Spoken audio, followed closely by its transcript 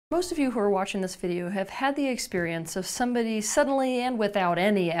Most of you who are watching this video have had the experience of somebody suddenly and without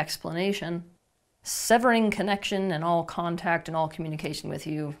any explanation severing connection and all contact and all communication with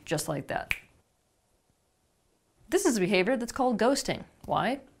you just like that. This is a behavior that's called ghosting.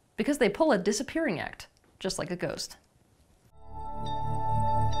 Why? Because they pull a disappearing act, just like a ghost.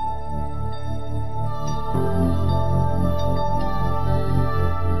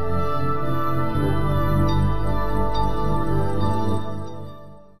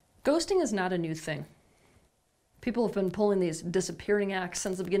 Ghosting is not a new thing. People have been pulling these disappearing acts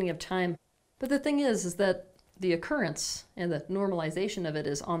since the beginning of time, but the thing is that the occurrence and the normalization of it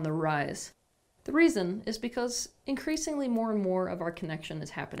is on the rise. The reason is because increasingly more and more of our connection is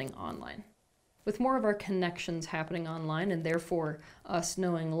happening online. With more of our connections happening online, and therefore us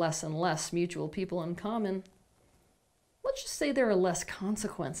knowing less and less mutual people in common, let's just say there are less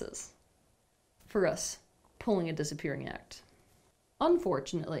consequences for us pulling a disappearing act.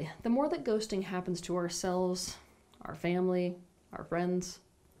 Unfortunately, the more that ghosting happens to ourselves, our family, our friends,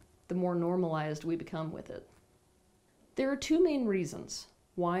 the more normalized we become with it. There are two main reasons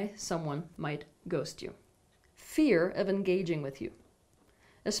why someone might ghost you. Fear of engaging with you,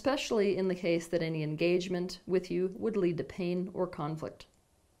 especially in the case that any engagement with you would lead to pain or conflict.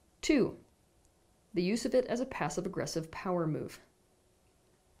 2, the use of it as a passive-aggressive power move.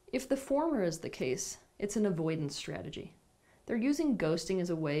 If the former is the case, it's an avoidance strategy. They're using ghosting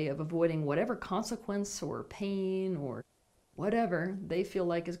as a way of avoiding whatever consequence or pain or whatever they feel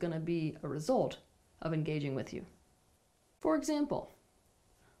like is going to be a result of engaging with you. For example,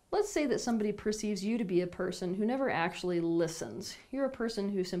 let's say that somebody perceives you to be a person who never actually listens. You're a person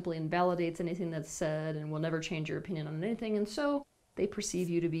who simply invalidates anything that's said and will never change your opinion on anything, and so they perceive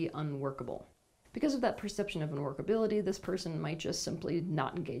you to be unworkable. Because of that perception of unworkability, this person might just simply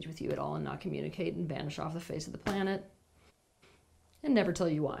not engage with you at all and not communicate and vanish off the face of the planet and never tell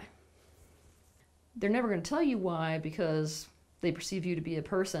you why. They're never going to tell you why because they perceive you to be a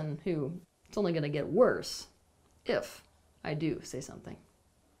person who it's only going to get worse if I do say something.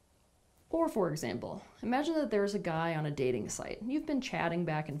 Or for example, imagine that there's a guy on a dating site. You've been chatting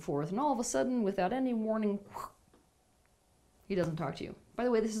back and forth, and all of a sudden, without any warning, he doesn't talk to you. By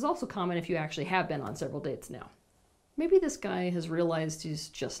the way, this is also common if you actually have been on several dates now. Maybe this guy has realized he's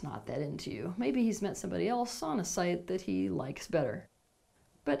just not that into you. Maybe he's met somebody else on a site that he likes better.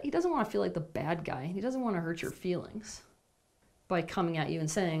 But he doesn't want to feel like the bad guy. He doesn't want to hurt your feelings by coming at you and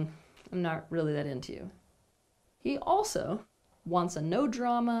saying, I'm not really that into you. He also wants a no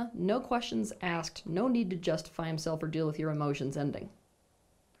drama, no questions asked, no need to justify himself or deal with your emotions ending.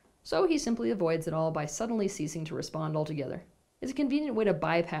 So he simply avoids it all by suddenly ceasing to respond altogether. It's a convenient way to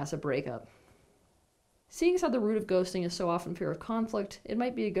bypass a breakup. Seeing as how the root of ghosting is so often fear of conflict, it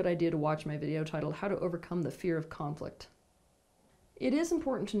might be a good idea to watch my video titled How to Overcome the Fear of Conflict. It is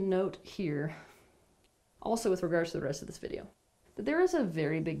important to note here, also with regards to the rest of this video, that there is a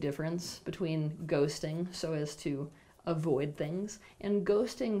very big difference between ghosting so as to avoid things and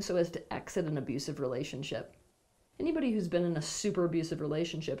ghosting so as to exit an abusive relationship. Anybody who's been in a super abusive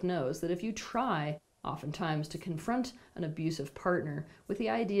relationship knows that if you try oftentimes to confront an abusive partner with the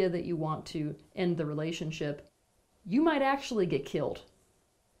idea that you want to end the relationship, you might actually get killed.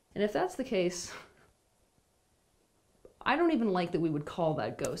 And if that's the case, I don't even like that we would call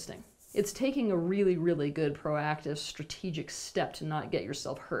that ghosting. It's taking a really, really good, proactive, strategic step to not get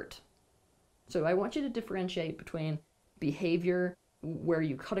yourself hurt. So I want you to differentiate between behavior where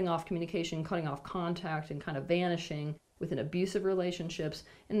you're cutting off communication, cutting off contact, and kind of vanishing within abusive relationships,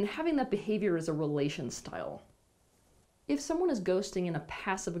 and having that behavior as a relation style. If someone is ghosting in a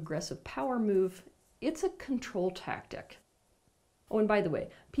passive-aggressive power move, it's a control tactic. Oh, and by the way,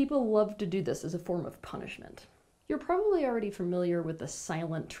 people love to do this as a form of punishment. You're probably already familiar with the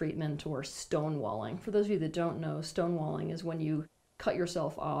silent treatment or stonewalling. For those of you that don't know, stonewalling is when you cut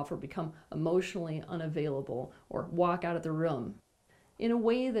yourself off or become emotionally unavailable or walk out of the room in a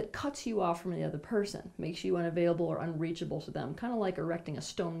way that cuts you off from the other person, makes you unavailable or unreachable to them, kind of like erecting a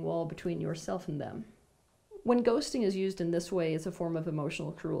stone wall between yourself and them. When ghosting is used in this way, it's a form of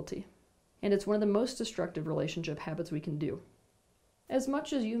emotional cruelty, and it's one of the most destructive relationship habits we can do. As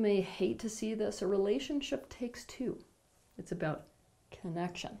much as you may hate to see this, a relationship takes two. It's about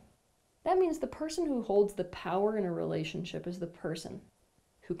connection. That means the person who holds the power in a relationship is the person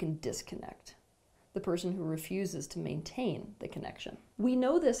who can disconnect, the person who refuses to maintain the connection. We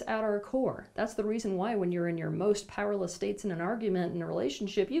know this at our core. That's the reason why when you're in your most powerless states in an argument in a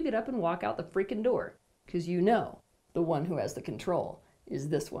relationship, you get up and walk out the freaking door, because you know the one who has the control is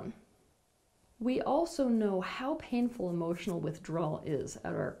this one. We also know how painful emotional withdrawal is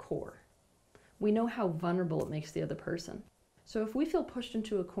at our core. We know how vulnerable it makes the other person. So if we feel pushed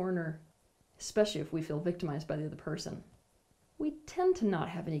into a corner, especially if we feel victimized by the other person, we tend to not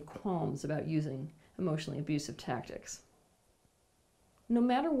have any qualms about using emotionally abusive tactics. No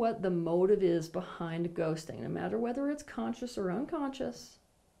matter what the motive is behind ghosting, no matter whether it's conscious or unconscious,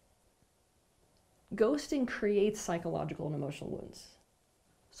 ghosting creates psychological and emotional wounds.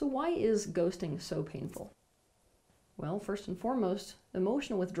 So why is ghosting so painful? Well, first and foremost,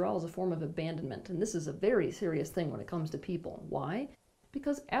 emotional withdrawal is a form of abandonment, and this is a very serious thing when it comes to people. Why?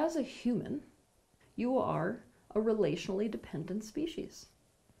 Because as a human, you are a relationally dependent species.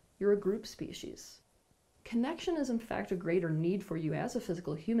 You're a group species. Connection is in fact a greater need for you as a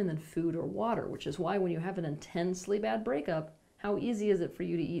physical human than food or water, which is why when you have an intensely bad breakup, how easy is it for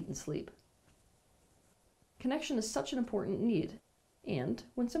you to eat and sleep? Connection is such an important need. And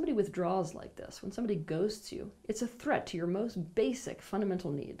when somebody withdraws like this, when somebody ghosts you, it's a threat to your most basic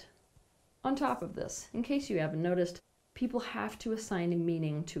fundamental need. On top of this, in case you haven't noticed, people have to assign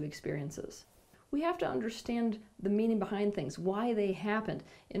meaning to experiences. We have to understand the meaning behind things, why they happened,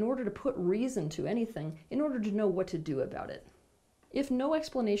 in order to put reason to anything, in order to know what to do about it. If no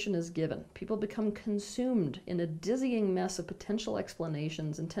explanation is given, people become consumed in a dizzying mess of potential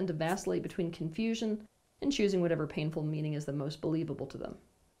explanations and tend to vacillate between confusion and choosing whatever painful meaning is the most believable to them.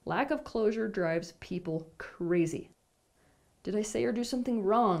 Lack of closure drives people crazy. Did I say or do something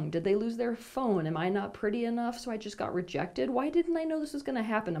wrong? Did they lose their phone? Am I not pretty enough so I just got rejected? Why didn't I know this was going to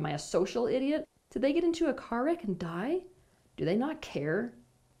happen? Am I a social idiot? Did they get into a car wreck and die? Do they not care?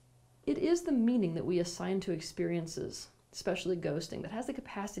 It is the meaning that we assign to experiences, especially ghosting, that has the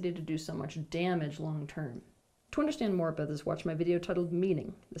capacity to do so much damage long term. To understand more about this, watch my video titled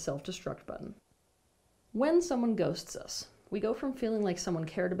Meaning, the Self-Destruct Button. When someone ghosts us, we go from feeling like someone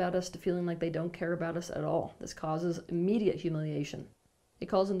cared about us to feeling like they don't care about us at all. This causes immediate humiliation. It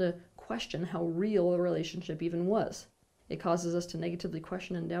calls into question how real a relationship even was. It causes us to negatively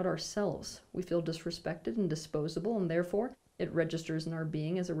question and doubt ourselves. We feel disrespected and disposable, and therefore it registers in our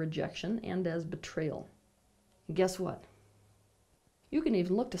being as a rejection and as betrayal. And guess what? You can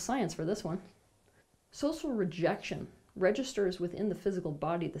even look to science for this one. Social rejection registers within the physical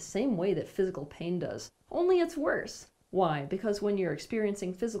body the same way that physical pain does, only it's worse. Why? Because when you're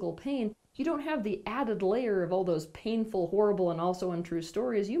experiencing physical pain, you don't have the added layer of all those painful, horrible, and also untrue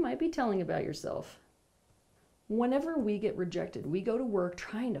stories you might be telling about yourself. Whenever we get rejected, we go to work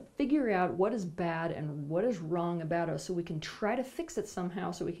trying to figure out what is bad and what is wrong about us so we can try to fix it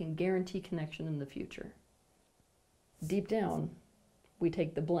somehow so we can guarantee connection in the future. Deep down, we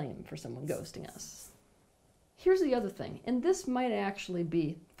take the blame for someone ghosting us. Here's the other thing, and this might actually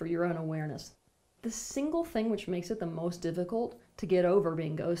be, for your own awareness, the single thing which makes it the most difficult to get over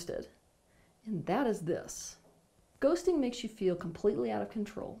being ghosted. And that is this. Ghosting makes you feel completely out of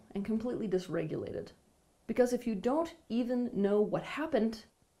control and completely dysregulated. Because if you don't even know what happened,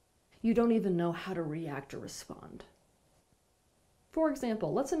 you don't even know how to react or respond. For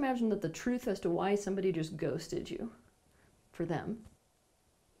example, let's imagine that the truth as to why somebody just ghosted you, for them,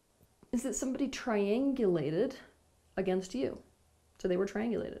 is that somebody triangulated against you. So they were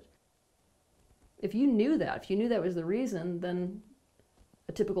triangulated. If you knew that was the reason, then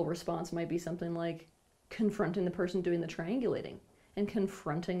a typical response might be something like confronting the person doing the triangulating and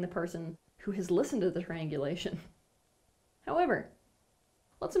confronting the person who has listened to the triangulation. However,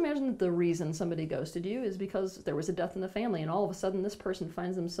 let's imagine that the reason somebody ghosted you is because there was a death in the family and all of a sudden this person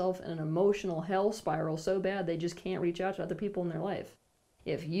finds themselves in an emotional hell spiral so bad they just can't reach out to other people in their life.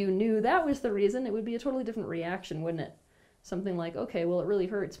 If you knew that was the reason, it would be a totally different reaction, wouldn't it? Something like, okay, well, it really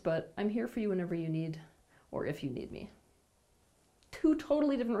hurts, but I'm here for you whenever you need, or if you need me. Two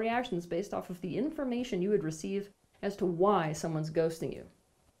totally different reactions based off of the information you would receive as to why someone's ghosting you.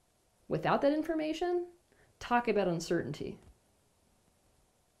 Without that information, talk about uncertainty.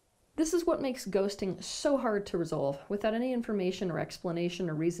 This is what makes ghosting so hard to resolve. Without any information or explanation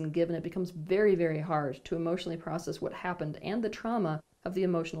or reason given, it becomes very, very hard to emotionally process what happened and the trauma of the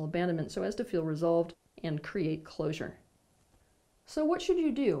emotional abandonment so as to feel resolved and create closure. So what should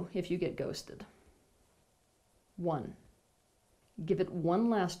you do if you get ghosted? 1. Give it one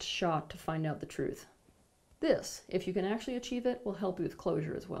last shot to find out the truth. This, if you can actually achieve it, will help you with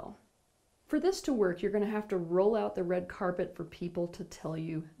closure as well. For this to work, you're going to have to roll out the red carpet for people to tell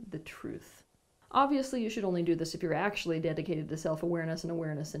you the truth. Obviously, you should only do this if you're actually dedicated to self-awareness and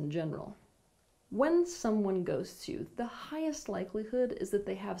awareness in general. When someone ghosts you, the highest likelihood is that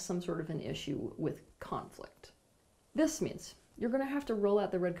they have some sort of an issue with conflict. This means you're going to have to roll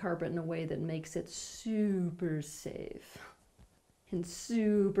out the red carpet in a way that makes it super safe and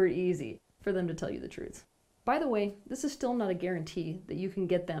super easy for them to tell you the truth. By the way, this is still not a guarantee that you can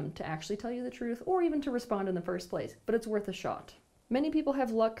get them to actually tell you the truth or even to respond in the first place, but it's worth a shot. Many people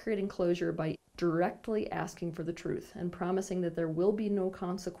have luck creating closure by directly asking for the truth and promising that there will be no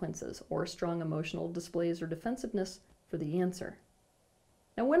consequences or strong emotional displays or defensiveness for the answer.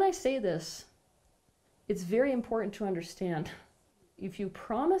 Now, when I say this, it's very important to understand if you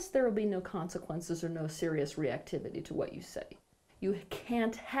promise there will be no consequences or no serious reactivity to what you say, you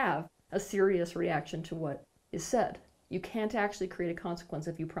can't have a serious reaction to what is said. You can't actually create a consequence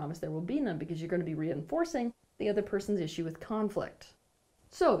if you promise there will be none, because you're going to be reinforcing the other person's issue with conflict.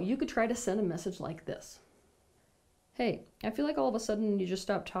 So you could try to send a message like this. Hey, I feel like all of a sudden you just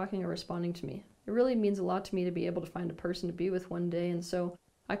stopped talking or responding to me. It really means a lot to me to be able to find a person to be with one day, and so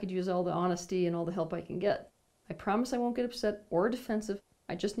I could use all the honesty and all the help I can get. I promise I won't get upset or defensive.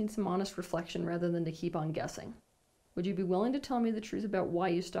 I just need some honest reflection rather than to keep on guessing. Would you be willing to tell me the truth about why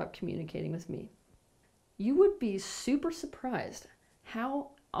you stopped communicating with me? You would be super surprised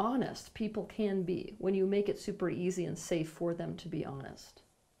how honest people can be when you make it super easy and safe for them to be honest.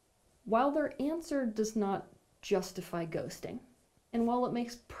 While their answer does not justify ghosting, and while it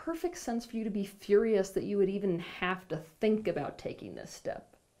makes perfect sense for you to be furious that you would even have to think about taking this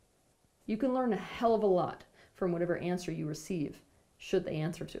step, you can learn a hell of a lot from whatever answer you receive, should they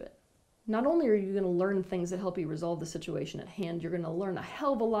answer to it. Not only are you going to learn things that help you resolve the situation at hand, you're going to learn a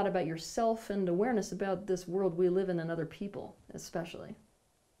hell of a lot about yourself and awareness about this world we live in and other people, especially.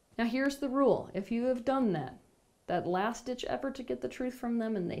 Now here's the rule. If you have done that last-ditch effort to get the truth from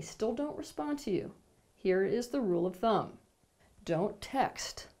them and they still don't respond to you, here is the rule of thumb. Don't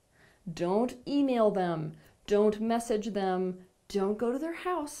text. Don't email them. Don't message them. Don't go to their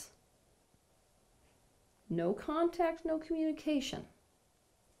house. No contact, no communication.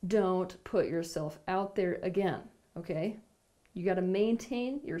 Don't put yourself out there again, okay? You got to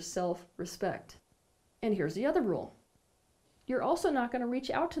maintain your self-respect. And here's the other rule. You're also not going to reach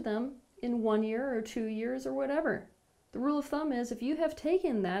out to them in 1 year or 2 years or whatever. The rule of thumb is if you have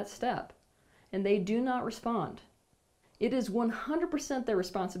taken that step and they do not respond, it is 100% their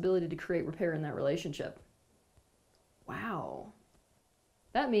responsibility to create repair in that relationship. Wow.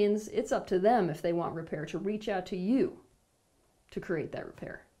 That means it's up to them, if they want repair, to reach out to you to create that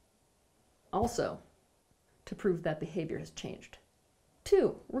repair. Also, to prove that behavior has changed.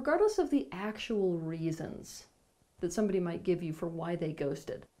 2, regardless of the actual reasons that somebody might give you for why they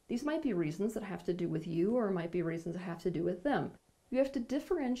ghosted, these might be reasons that have to do with you, or it might be reasons that have to do with them. You have to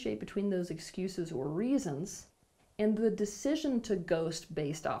differentiate between those excuses or reasons and the decision to ghost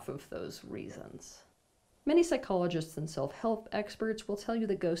based off of those reasons. Many psychologists and self-help experts will tell you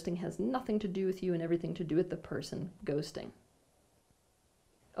that ghosting has nothing to do with you and everything to do with the person ghosting.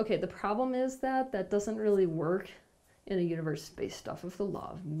 Okay, the problem is that that doesn't really work in a universe based off of the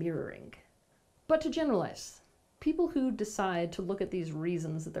law of mirroring. But to generalize, people who decide to look at these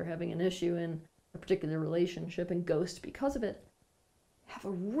reasons that they're having an issue in a particular relationship and ghost because of it have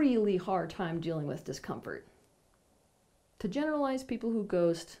a really hard time dealing with discomfort. To generalize, people who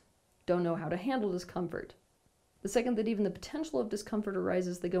ghost don't know how to handle discomfort. The second that even the potential of discomfort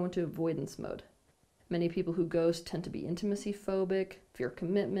arises, they go into avoidance mode. Many people who ghost tend to be intimacy phobic, fear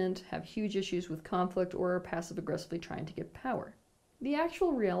commitment, have huge issues with conflict, or are passive-aggressively trying to get power. The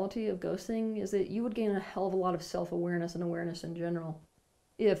actual reality of ghosting is that you would gain a hell of a lot of self-awareness and awareness in general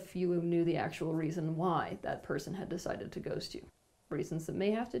if you knew the actual reason why that person had decided to ghost you. Reasons that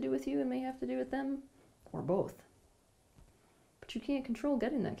may have to do with you and may have to do with them, or both. But you can't control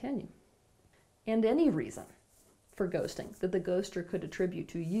getting that, can you? And any reason for ghosting that the ghoster could attribute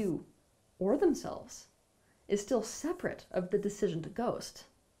to you or themselves is still separate of the decision to ghost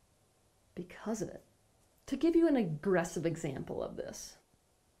because of it. To give you an aggressive example of this,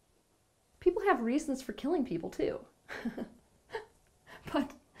 people have reasons for killing people too.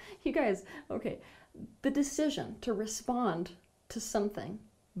 But you guys, okay, the decision to respond to something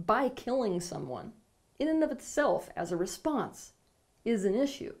by killing someone in and of itself as a response is an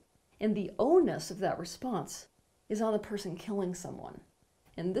issue. And the onus of that response is on the person killing someone.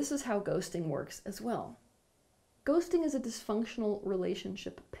 And this is how ghosting works as well. Ghosting is a dysfunctional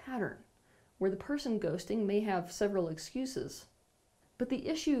relationship pattern where the person ghosting may have several excuses. But the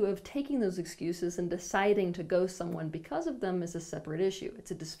issue of taking those excuses and deciding to ghost someone because of them is a separate issue.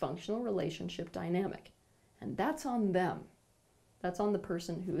 It's a dysfunctional relationship dynamic. And that's on them. That's on the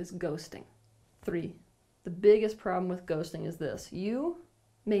person who is ghosting. 3, the biggest problem with ghosting is this. You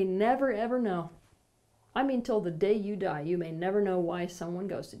may never ever know. I mean, till the day you die, you may never know why someone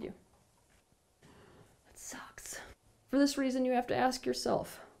ghosted you. That sucks. For this reason, you have to ask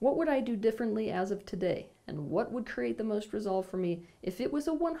yourself, What would I do differently as of today? And what would create the most resolve for me if it was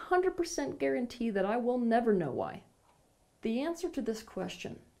a 100% guarantee that I will never know why? The answer to this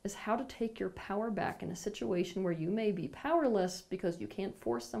question is how to take your power back in a situation where you may be powerless because you can't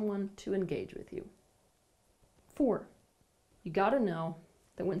force someone to engage with you. 4, you gotta know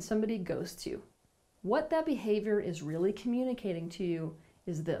that when somebody ghosts you, what that behavior is really communicating to you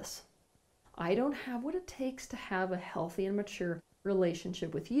is this: I don't have what it takes to have a healthy and mature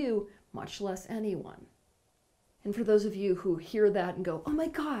relationship with you, much less anyone. And for those of you who hear that and go, oh my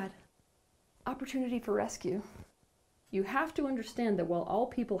God, opportunity for rescue, you have to understand that while all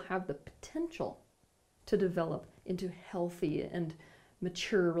people have the potential to develop into healthy and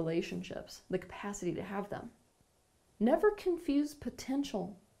mature relationships, the capacity to have them, never confuse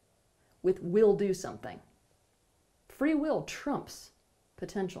potential with will do something. Free will trumps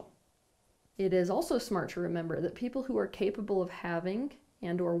potential. It is also smart to remember that people who are capable of having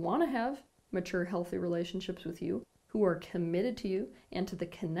and or want to have mature, healthy relationships with you, who are committed to you and to the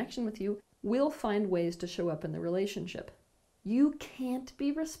connection with you, will find ways to show up in the relationship. You can't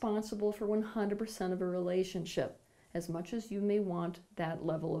be responsible for 100% of a relationship, as much as you may want that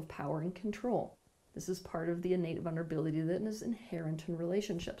level of power and control. This is part of the innate vulnerability that is inherent in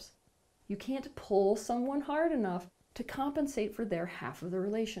relationships. You can't pull someone hard enough to compensate for their half of the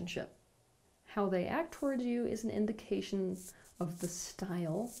relationship. How they act towards you is an indication of the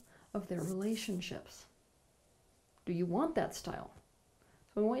style of their relationships. Do you want that style?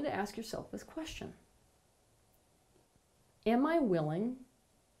 So I want you to ask yourself this question. Am I willing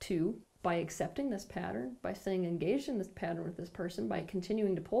to, by accepting this pattern, by staying engaged in this pattern with this person, by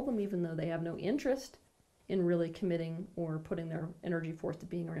continuing to pull them even though they have no interest in really committing or putting their energy forth to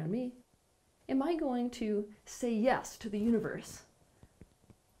being around me, am I going to say yes to the universe?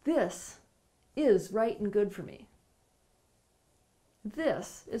 This is right and good for me.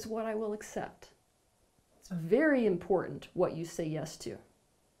 This is what I will accept. It's very important what you say yes to.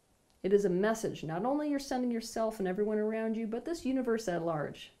 It is a message not only you're sending yourself and everyone around you, but this universe at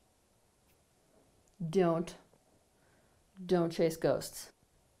large. Don't chase ghosts.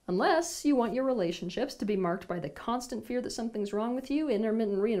 Unless you want your relationships to be marked by the constant fear that something's wrong with you,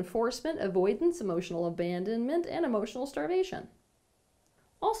 intermittent reinforcement, avoidance, emotional abandonment, and emotional starvation.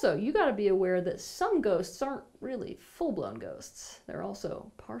 Also, you got to be aware that some ghosts aren't really full-blown ghosts. They're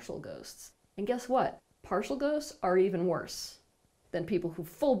also partial ghosts. And guess what? Partial ghosts are even worse than people who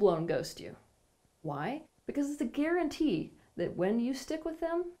full-blown ghost you. Why? Because it's a guarantee that when you stick with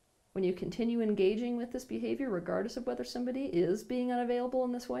them, when you continue engaging with this behavior, regardless of whether somebody is being unavailable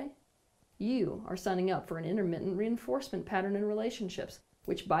in this way, you are signing up for an intermittent reinforcement pattern in relationships,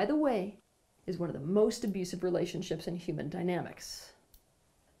 which, by the way, is one of the most abusive relationships in human dynamics.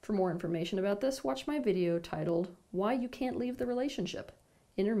 For more information about this, watch my video titled, Why You Can't Leave the Relationship,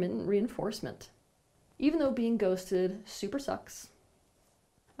 Intermittent Reinforcement. Even though being ghosted super sucks,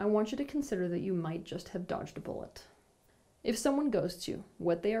 I want you to consider that you might just have dodged a bullet. If someone ghosts you,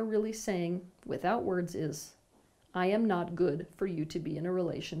 what they are really saying, without words, is, I am not good for you to be in a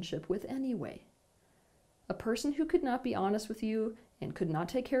relationship with anyway. A person who could not be honest with you and could not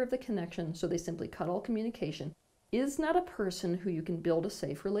take care of the connection, so they simply cut all communication, is not a person who you can build a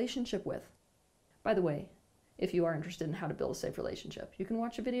safe relationship with. By the way, if you are interested in how to build a safe relationship, you can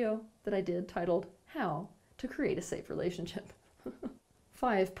watch a video that I did titled, How to Create a Safe Relationship.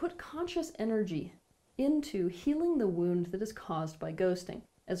 5, put conscious energy into healing the wound that is caused by ghosting,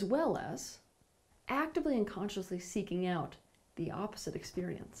 as well as actively and consciously seeking out the opposite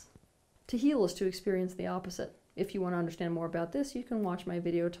experience. To heal is to experience the opposite. If you want to understand more about this, you can watch my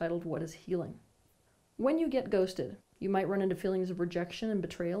video titled, What is Healing? When you get ghosted, you might run into feelings of rejection and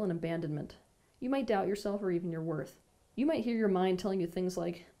betrayal and abandonment. You might doubt yourself or even your worth. You might hear your mind telling you things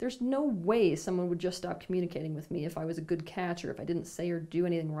like, there's no way someone would just stop communicating with me if I was a good catch or if I didn't say or do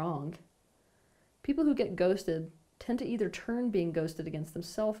anything wrong. People who get ghosted tend to either turn being ghosted against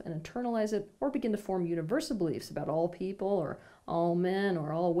themselves and internalize it, or begin to form universal beliefs about all people, or all men,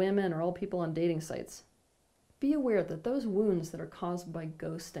 or all women, or all people on dating sites. Be aware that those wounds that are caused by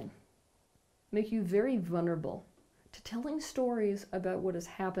ghosting make you very vulnerable to telling stories about what has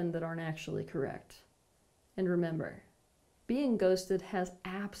happened that aren't actually correct. And remember, being ghosted has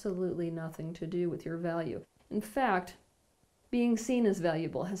absolutely nothing to do with your value. In fact, being seen as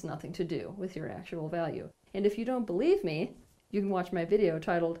valuable has nothing to do with your actual value. And if you don't believe me, you can watch my video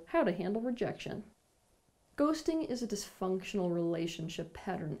titled, How to Handle Rejection. Ghosting is a dysfunctional relationship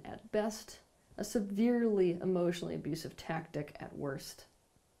pattern at best, a severely emotionally abusive tactic at worst.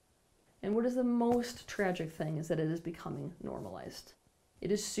 And what is the most tragic thing is that it is becoming normalized.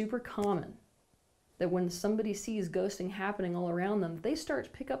 It is super common that when somebody sees ghosting happening all around them, they start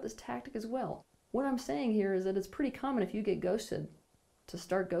to pick up this tactic as well. What I'm saying here is that it's pretty common if you get ghosted to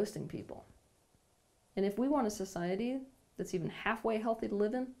start ghosting people. And if we want a society that's even halfway healthy to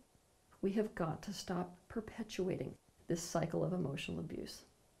live in, we have got to stop perpetuating this cycle of emotional abuse.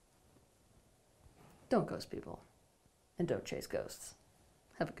 Don't ghost people, and don't chase ghosts.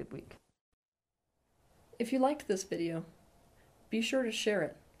 Have a good week. If you liked this video, be sure to share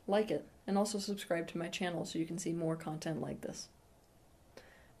it, like it, and also subscribe to my channel so you can see more content like this.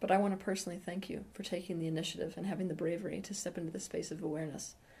 But I want to personally thank you for taking the initiative and having the bravery to step into the space of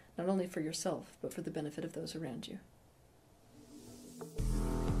awareness, not only for yourself, but for the benefit of those around you.